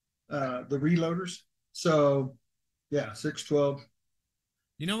 The reloaders. So, yeah, 612.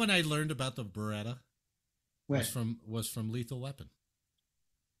 You know when I learned about the Beretta? When? Was from Lethal Weapon.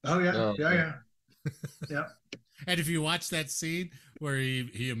 Oh yeah, Oh, yeah. Yeah. And if you watch that scene where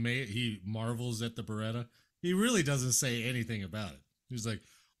he marvels at the Beretta, he really doesn't say anything about it. He's like,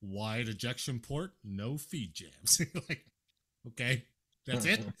 wide ejection port, no feed jams. Like, okay, that's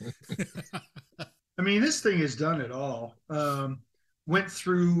it. I mean, this thing has done it all. Went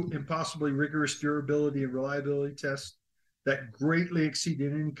through impossibly rigorous durability and reliability tests that greatly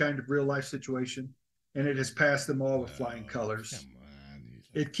exceeded any kind of real life situation, and it has passed them all with flying colors. Come on.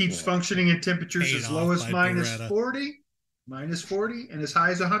 It keeps functioning in temperatures as low as minus Beretta. 40, and as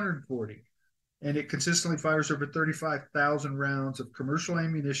high as 140. And it consistently fires over 35,000 rounds of commercial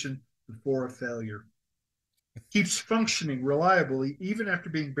ammunition before a failure. Keeps functioning reliably even after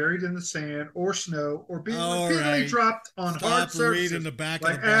being buried in the sand or snow or being repeatedly dropped on hard surfaces like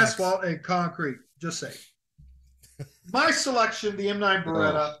asphalt and concrete. Just say. My selection, the M9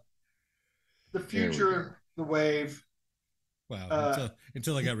 Beretta, the future, the Wave. Wow,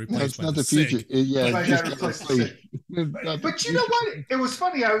 until I got replaced by not the future. I got replaced the SIG. But you know what? It was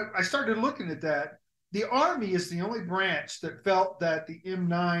funny. I started looking at that. The Army is the only branch that felt that the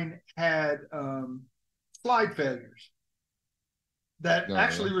M9 had slide failures that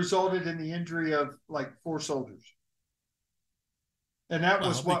actually resulted in the injury of like 4 soldiers. And that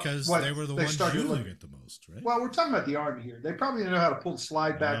was because what they were the ones using it the most, right? Well, we're talking about the Army here. They probably didn't know how to pull the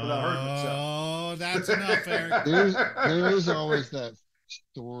slide back without hurting themselves. Oh, that's enough, Eric. There is always that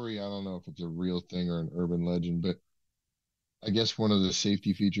story. I don't know if it's a real thing or an urban legend, but I guess one of the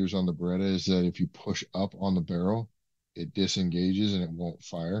safety features on the Beretta is that if you push up on the barrel, it disengages and it won't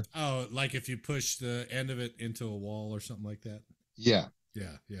fire. Oh, like if you push the end of it into a wall or something like that? Yeah.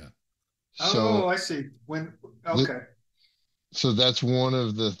 Yeah. So, I see. Okay. So that's one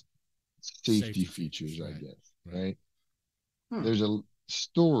of the safety features, I guess, right? There's a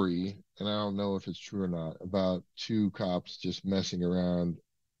story, and I don't know if it's true or not, about 2 cops just messing around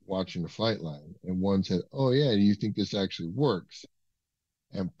watching the flight line. And one said, oh, yeah, do you think this actually works?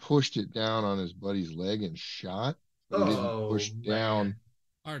 And pushed it down on his buddy's leg and shot. But he didn't push down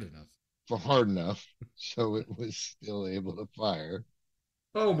hard enough. So it was still able to fire.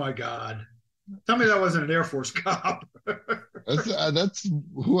 Oh, my God. Tell me that wasn't an Air Force cop. That's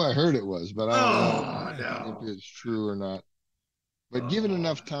who I heard it was, but I don't know if it's true or not. But given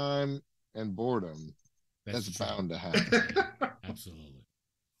enough time and boredom, that's bound to happen. Absolutely.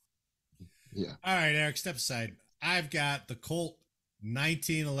 Yeah. All right, Eric, step aside. I've got the Colt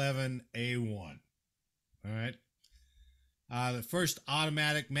 1911 A1. All right. The first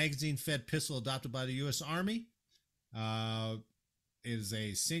automatic magazine-fed pistol adopted by the U.S. Army. Is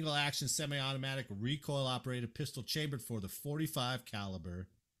a single-action semi-automatic recoil-operated pistol chambered for the .45 caliber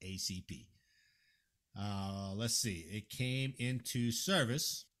ACP. Let's see. It came into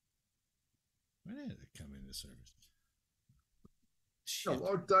service. When did it come into service? A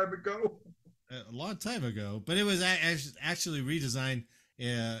long time ago. A long time ago, but it was actually redesigned.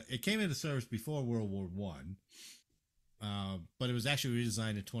 It came into service before World War I, but it was actually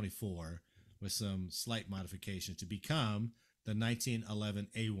redesigned in 24 with some slight modifications to become the 1911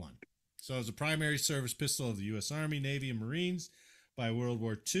 A1. So it was a primary service pistol of the U.S. Army, Navy, and Marines by World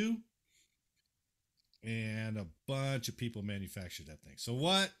War II. And a bunch of people manufactured that thing. So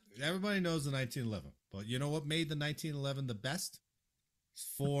everybody knows the 1911. But you know what made the 1911 the best?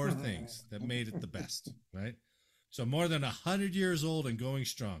 4 things that made it the best, right? So more than 100 years old and going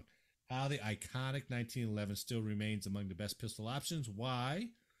strong. How the iconic 1911 still remains among the best pistol options. Why?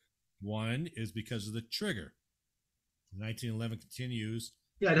 One is because of the trigger. 1911 continues.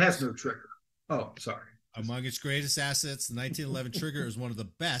 Yeah, it has no trigger. Oh, sorry. Among its greatest assets, the 1911 trigger is one of the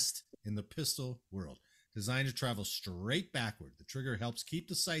best in the pistol world. Designed to travel straight backward, the trigger helps keep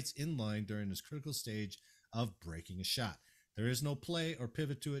the sights in line during this critical stage of breaking a shot. There is no play or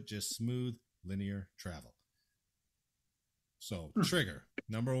pivot to it, just smooth, linear travel. So, trigger,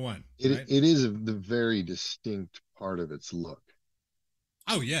 number 1. It is the very distinct part of its look.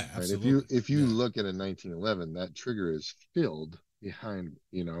 Oh, yeah, absolutely. Right? If you look at a 1911, that trigger is filled behind,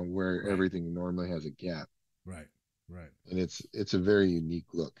 where everything normally has a gap. Right. Right. and it's a very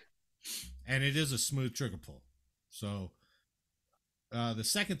unique look. And it is a smooth trigger pull. So the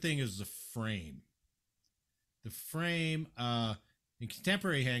second thing is the frame. The frame, in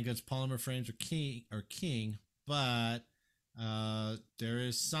contemporary handguns, polymer frames are king, but there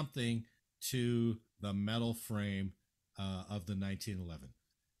is something to the metal frame of the 1911.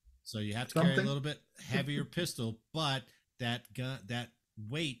 So you have to carry a Something. little bit heavier pistol, but that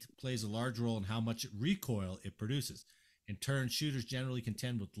weight plays a large role in how much recoil it produces. In turn, shooters generally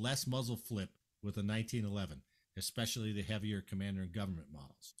contend with less muzzle flip with a 1911, especially the heavier commander and government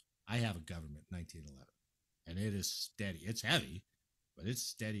models. I have a government 1911, and it is steady. It's heavy, but it's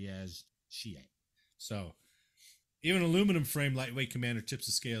steady as she ain't. So even aluminum frame lightweight commander tips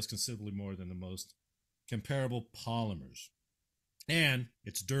the scales considerably more than the most comparable polymers. And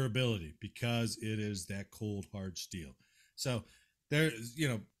its durability, because it is that cold hard steel. So there's,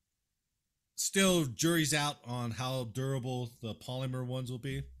 still jury's out on how durable the polymer ones will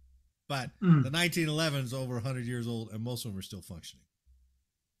be, but the 1911 is over 100 years old and most of them are still functioning.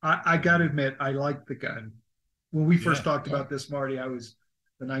 I got to admit, I like the gun. When we first talked Yeah. about this, Marty, the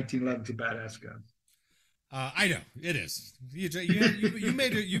 1911's a badass gun. I know it is. You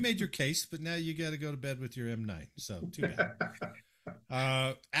made your case, but now you got to go to bed with your M9. So too bad.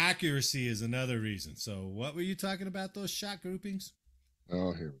 Accuracy is another reason. So what were you talking about? Those shot groupings?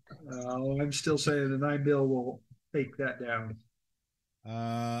 Oh, here we go. I'm still saying the 9mm will take that down.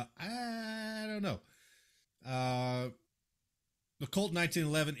 I don't know. The Colt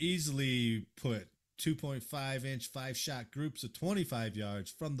 1911 easily put 2.5-inch 5-shot groups of 25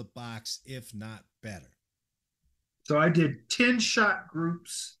 yards from the box, if not better. So I did 10-shot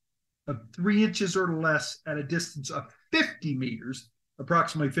groups of 3 inches or less at a distance of 50 meters,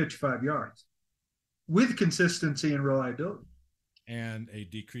 approximately 55 yards, with consistency and reliability. And a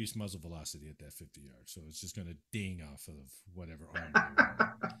decreased muzzle velocity at that 50 yards. So it's just going to ding off of whatever arm.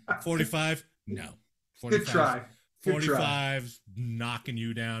 45? No. 45, Good try. 45's knocking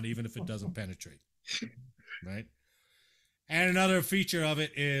you down, even if it doesn't penetrate. Right? And another feature of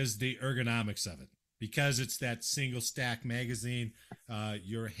it is the ergonomics of it. Because it's that single stack magazine,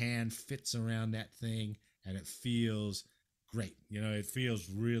 your hand fits around that thing and it feels great. It feels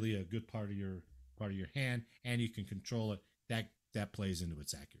really a good part of your hand, and you can control it. That plays into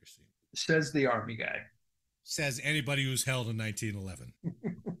its accuracy. Says the Army guy. Says anybody who's held a 1911.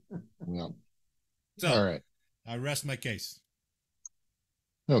 Well, So, all right. I rest my case.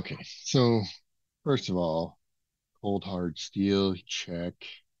 Okay. So, first of all, cold hard steel, check.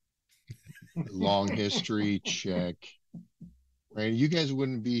 Long history, check. Right? You guys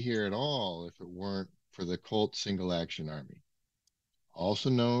wouldn't be here at all if it weren't for the Colt Single Action Army, also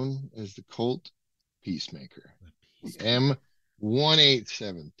known as the Colt Peacemaker, the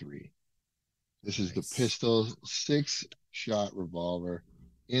M1873. This is the pistol 6-shot revolver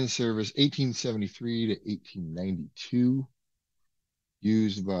in service 1873 to 1892,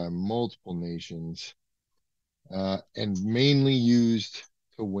 used by multiple nations, and mainly used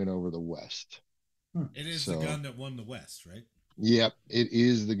to win over the West. It is the gun that won the West, right? Yep, it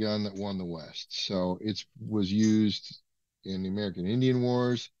is the gun that won the West. So it was used in the American Indian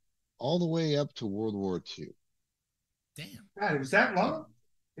Wars all the way up to World War II. Damn. God, it was that long?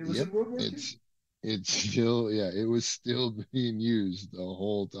 It was in World War II? It's still, it was still being used the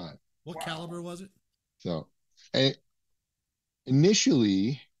whole time. What caliber was it? So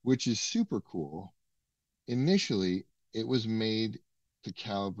initially, which is super cool, initially it was made to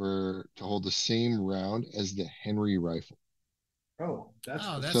hold the same round as the Henry rifle. Oh, that's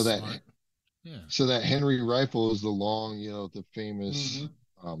smart. Yeah. So that Henry rifle is the long, the famous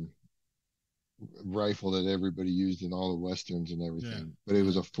rifle that everybody used in all the westerns and everything. Yeah. But it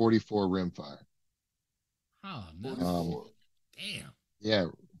was a 44 rimfire. Oh no! Damn.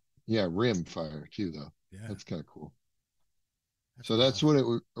 Yeah, rim fire too, though. Yeah, that's kind of cool. So that's what it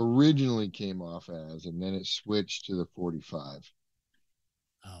originally came off as, and then it switched to the 45.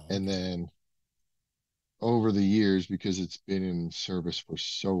 Oh, okay. And then over the years, because it's been in service for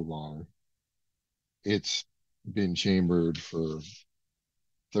so long, it's been chambered for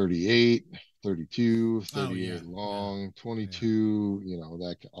 38, 32, 38 long, 22,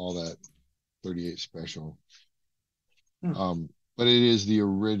 all that 38 special. But it is the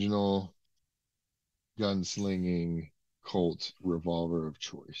original gunslinging Colt revolver of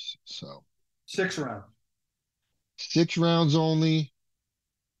choice. So 6 rounds. 6 rounds only.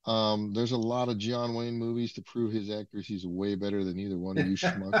 There's a lot of John Wayne movies to prove his accuracy is way better than either one of you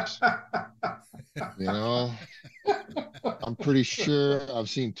schmucks. I'm pretty sure I've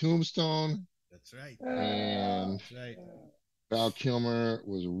seen Tombstone. That's right. And that's right. Val Kilmer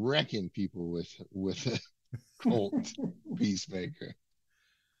was wrecking people with Colt Peacemaker.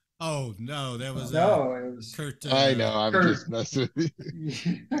 Oh no, that was No, it was Kurt. I know, I'm Kurt. just messing with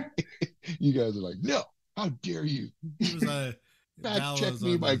you. You guys are like, no, how dare you? He was Fact Val check was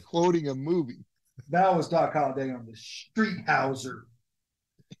me on by quoting a movie. That was Doc Holliday on the Street Hauser.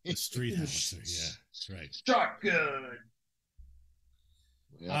 the Street House. Yeah, that's right. Shotgun.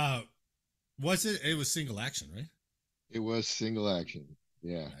 Yeah, Was it? It was single action, right? it was single action.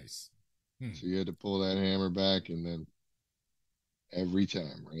 Yeah. Nice. So you had to pull that hammer back and then every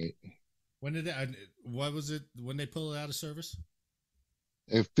time, right? When did it? What was it? When they pulled it out of service?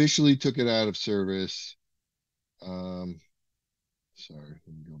 They officially took it out of service. Sorry,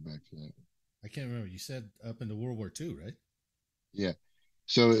 let me go back to that. I can't remember. You said up into World War II, right? Yeah.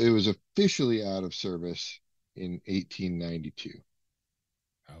 So it was officially out of service in 1892.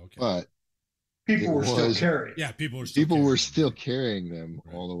 Oh, okay. But People were still carrying. Yeah, people were still people carrying were them, still right? carrying them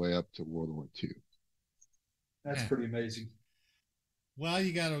Right. all the way up to World War II. That's pretty amazing. Well,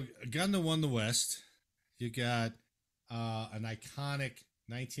 you got a gun that won the West. You got an iconic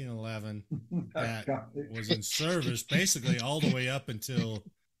 1911 that was in service basically all the way up until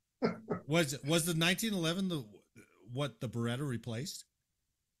was the 1911 what the Beretta replaced?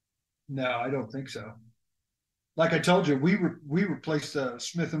 No, I don't think so. Like I told you, we replaced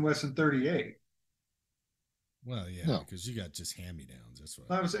Smith and Wesson 38. Well, yeah, No. because you got just hand-me-downs. That's what.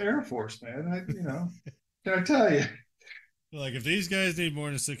 That was Air Force, man. Can I tell you? Like if these guys need more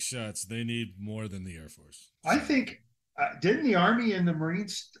than 6 shots, they need more than the Air Force. I think didn't the Army and the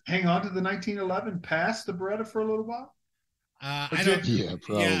Marines hang on to the 1911 past the Beretta for a little while? I don't. Yeah,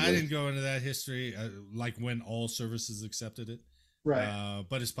 probably. Yeah, I didn't go into that history, like when all services accepted it. Right.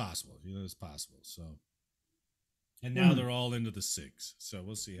 But it's possible. It's possible. So, and now they're all into the SIGs. So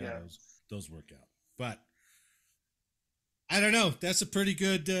we'll see how those work out. But I don't know. That's a pretty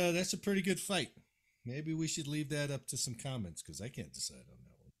good. That's a pretty good fight. Maybe we should leave that up to some comments because I can't decide on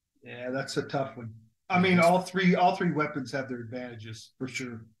that one. Yeah, that's a tough one. I mean, all three weapons have their advantages for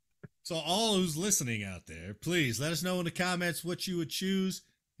sure. So all who's listening out there, please let us know in the comments what you would choose: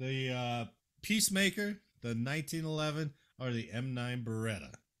 the Peacemaker, the 1911, or the M9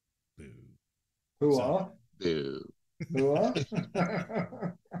 Beretta. Boo. Hoo-ah. Boo. Hoo-ah.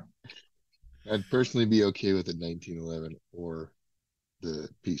 I'd personally be okay with the 1911 or the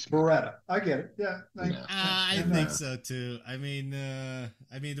Peacemaker. Beretta. I get it. Yeah. I think so too. I mean, the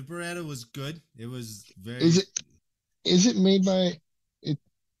Beretta was good. It was very. Is it made by?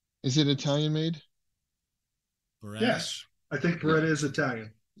 Is it Italian made? Beretta? Yes, I think Beretta is Italian.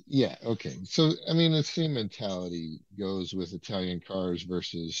 Yeah. Okay. So I mean, the same mentality goes with Italian cars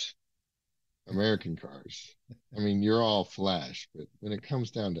versus American cars. I mean, you're all flash, but when it comes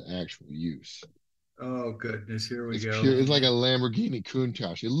down to actual use, oh goodness, here we go. It's like a Lamborghini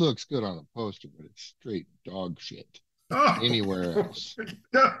Countach. It looks good on a poster, but it's straight dog shit. Anywhere else.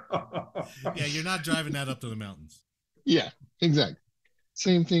 Yeah, you're not driving that up to the mountains. Yeah, exactly.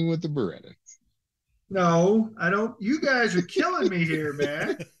 Same thing with the Beretta. No, I don't. You guys are killing me here,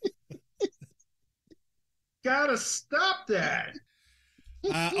 man. Gotta stop that.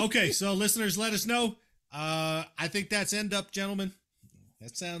 Okay, so listeners, let us know. I think that's end up, gentlemen.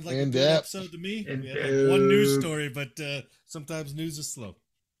 That sounds like a good episode to me. We had one news story, but sometimes news is slow.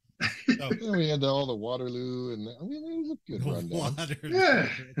 So, we had all the Waterloo, and I mean, it was a good rundown. Yeah.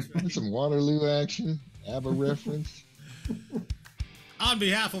 Right. Some Waterloo action, ABBA reference. On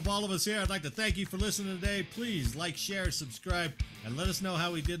behalf of all of us here, I'd like to thank you for listening today. Please like, share, subscribe, and let us know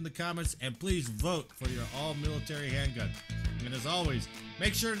how we did in the comments. And please vote for your all-military handgun. And as always,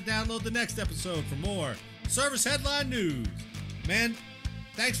 make sure to download the next episode for more Service Headline News. Man,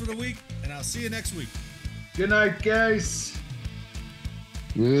 thanks for the week, and I'll see you next week. Good night, guys.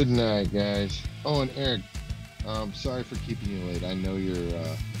 Good night, guys. Oh, and Eric, sorry for keeping you late. I know you're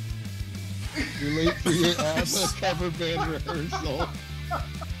late for your ABBA cover band rehearsal.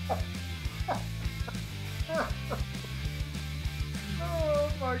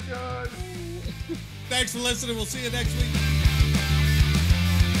 Oh my God. Thanks for listening. We'll see you next week.